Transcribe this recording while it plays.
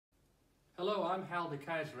Hello, I'm Hal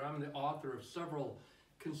DeKeyser. I'm the author of several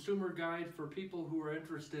consumer guides for people who are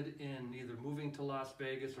interested in either moving to Las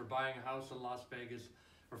Vegas or buying a house in Las Vegas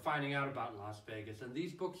or finding out about Las Vegas. And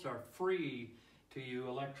these books are free to you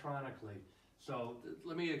electronically. So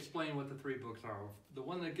let me explain what the three books are. The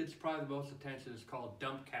one that gets probably the most attention is called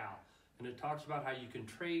Dump Cal. And it talks about how you can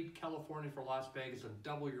trade California for Las Vegas and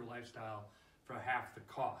double your lifestyle for half the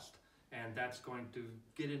cost. And that's going to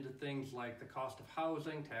get into things like the cost of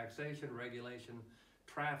housing, taxation, regulation,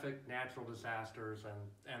 traffic, natural disasters,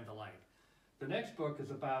 and the like. The next book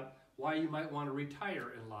is about why you might want to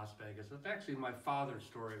retire in Las Vegas. It's actually my father's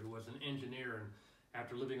story, who was an engineer and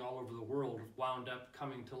after living all over the world wound up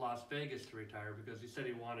coming to Las Vegas to retire because he said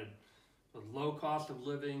he wanted a low cost of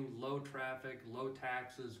living, low traffic, low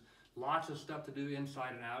taxes, lots of stuff to do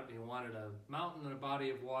inside and out. And he wanted a mountain and a body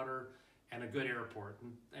of water and a good airport,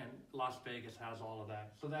 and Las Vegas has all of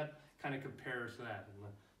that. So that kind of compares to that. And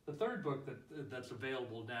the third book that's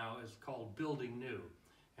available now is called Building New.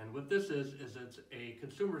 And what this is it's a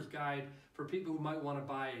consumer's guide for people who might want to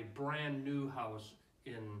buy a brand new house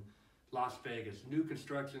in Las Vegas, new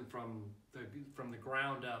construction from the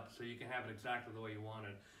ground up, so you can have it exactly the way you want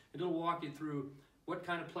it. It'll walk you through what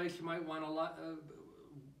kind of place you might want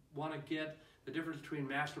to get, the difference between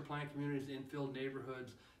master plan communities, infill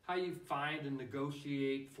neighborhoods, how you find and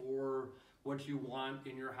negotiate for what you want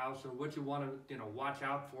in your house and what you want to watch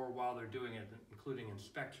out for while they're doing it, including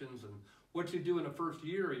inspections, and what you do in the first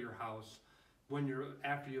year of your house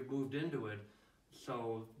after you've moved into it.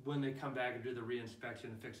 So when they come back and do the re-inspection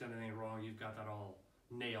and fix anything wrong, you've got that all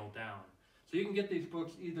nailed down. So you can get these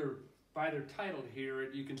books either by their title here,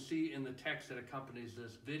 and you can see in the text that accompanies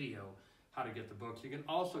this video how to get the books. You can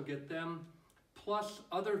also get them plus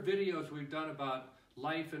other videos we've done about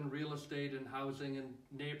life and real estate and housing and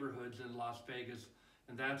neighborhoods in Las Vegas,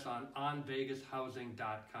 and that's on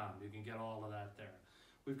onvegashousing.com. You can get all of that there.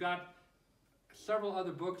 We've got several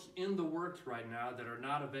other books in the works right now that are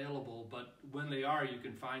not available, but when they are, you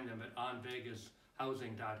can find them at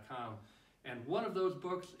onvegashousing.com. And one of those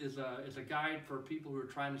books is a guide for people who are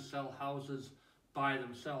trying to sell houses by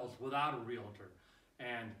themselves without a realtor.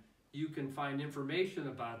 And you can find information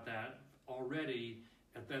about that already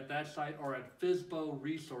at that site or at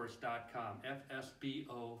fsboresource.com,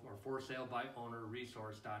 FSBO, or for sale by owner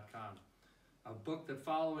resource.com. A book that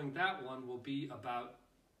following that one will be about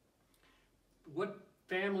what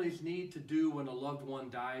families need to do when a loved one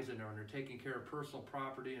dies and are taking care of personal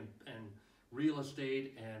property and real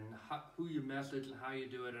estate, and who you message and how you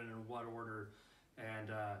do it and in what order.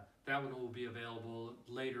 And that one will be available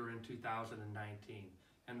later in 2019.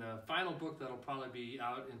 And the final book that'll probably be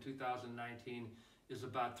out in 2019 is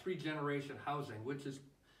about three-generation housing, which is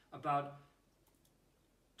about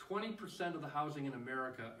 20% of the housing in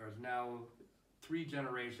America is now three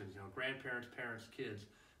generations, grandparents, parents, kids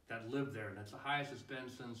that live there. And it's the highest it's been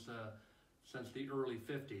since the early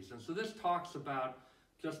 50s. And so this talks about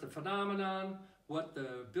just the phenomenon, what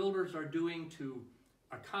the builders are doing to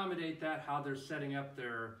accommodate that, how they're setting up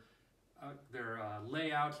their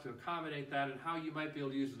layouts to accommodate that, and how you might be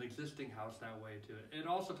able to use an existing house that way too. It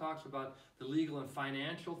also talks about the legal and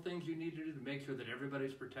financial things you need to do to make sure that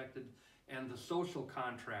everybody's protected, and the social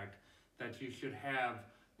contract that you should have,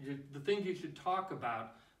 the things you should talk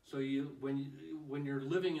about. So when you're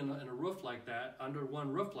living in a roof like that, under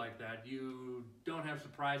one roof like that, you don't have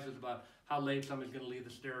surprises about how late somebody's going to leave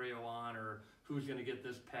the stereo on, or who's going to get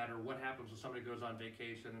this pet, or what happens when somebody goes on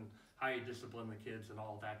vacation, and how you discipline the kids and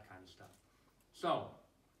all that kind of stuff. So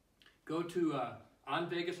go to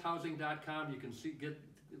onvegashousing.com. You can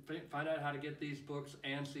find out how to get these books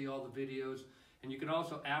and see all the videos. And you can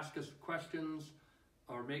also ask us questions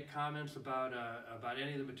or make comments about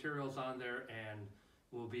any of the materials on there, and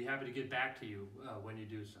we'll be happy to get back to you when you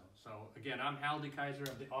do so. So again, I'm Hal DeKeyser.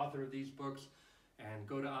 I'm the author of these books. And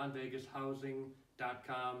go to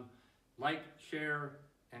onvegashousing.com. Like, share,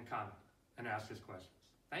 and comment, and ask us questions.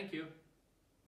 Thank you.